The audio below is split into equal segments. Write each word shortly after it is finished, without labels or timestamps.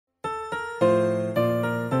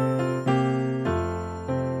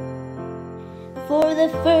the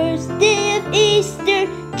first day of Easter,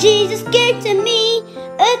 Jesus gave to me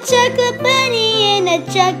a chocolate bunny and a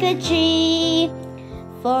chocolate tree.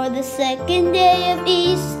 For the second day of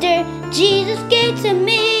Easter, Jesus gave to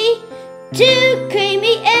me 2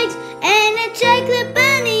 creamy eggs and a chocolate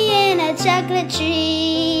bunny and a chocolate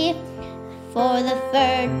tree. For the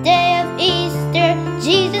third day of Easter,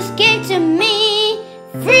 Jesus gave to me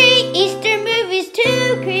 3 Easter movies,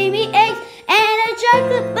 2 creamy eggs, and a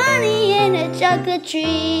chocolate bunny and a chocolate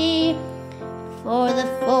tree. For the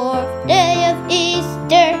fourth day of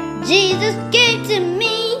Easter, Jesus gave to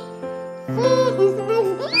me 3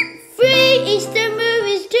 Easter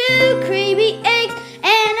movies, 2 creamy eggs,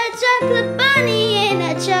 and a chocolate bunny and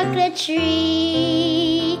a chocolate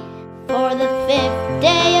tree. For the fifth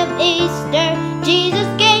day of Easter, Jesus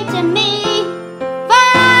gave to me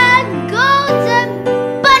 5 golden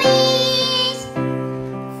bunnies,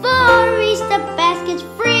 4 Easter baskets,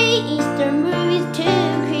 3 Easter movies, 2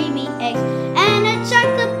 creamy eggs, and a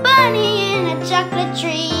chocolate bunny and a chocolate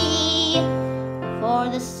tree. For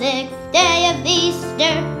the sixth day of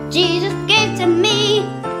Easter, Jesus gave to me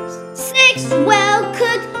 6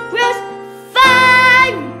 well-cooked roast,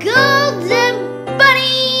 5 golden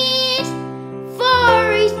bunnies,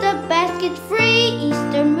 4 Easter baskets, 3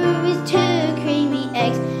 Easter movies, 2 creamy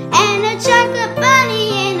eggs, and a chocolate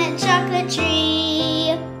bunny and a chocolate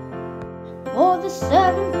tree. For the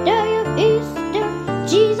seventh day of Easter,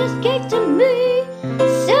 Jesus gave to me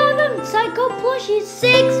 7 psycho plushies,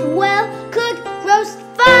 6 well-cooked roast,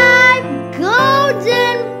 5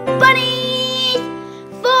 golden bunnies,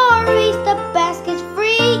 4 Easter baskets,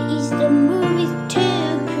 3 Easter movies, 2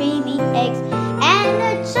 creamy eggs, and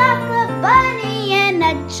a chocolate bunny and a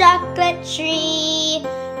chocolate tree.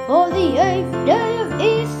 For the 8th day of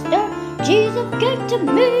Easter, Jesus gave to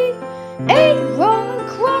me 8 Roman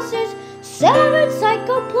crosses, 7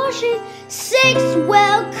 psycho plushies, 6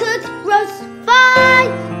 well-cooked roasts,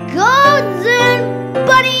 5 golden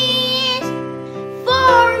bunnies,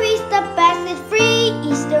 4 Easter baskets, 3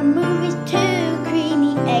 Easter movies, 2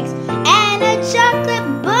 creamy eggs, and a chocolate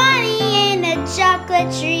bunny and a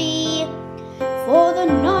chocolate tree. For the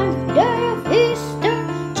 9th day of Easter,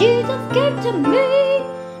 Jesus gave to me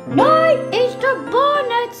 9 Easter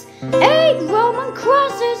bonnets, 8 Roman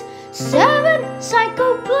crosses, 7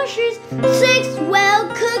 psycho plushies, 6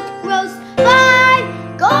 well-cooked roasts,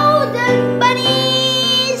 5 golden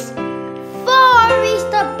bunnies, 4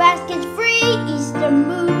 Easter baskets, 3 Easter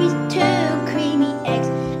movies, 2 creamy eggs,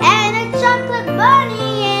 and a chocolate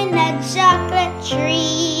bunny and a chocolate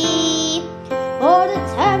tree. For the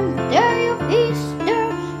 10th day of Easter,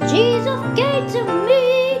 Jesus gave to me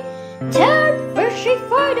 10 Fishy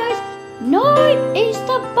Fridays, 9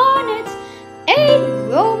 Easter bonnets, 8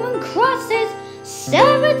 Roman crosses,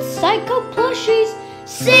 7 psycho plushies,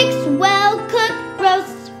 6 well-cooked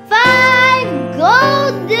roasts, 5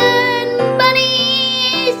 golden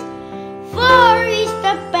bunnies, 4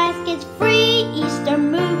 Easter baskets, 3 Easter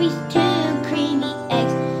movies, 2 creamy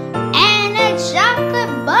eggs, and a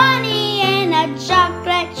chocolate bunny and a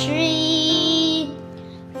chocolate tree.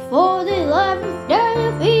 For the 11th day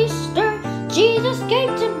of Easter, Jesus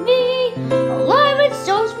gave to me 11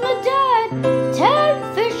 souls from the dead,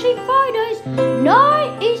 10 Fishy Fridays,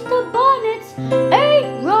 9 Easter bonnets,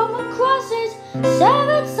 8 Roman crosses,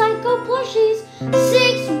 7 psycho plushies,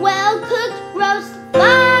 6 well-cooked roasts,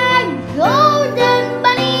 5 golden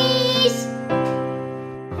bunnies,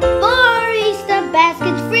 4 Easter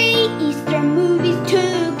baskets, 3 Easter movies,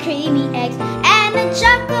 2 creamy eggs, and a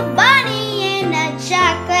chocolate bunny and a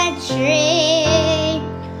chocolate tree.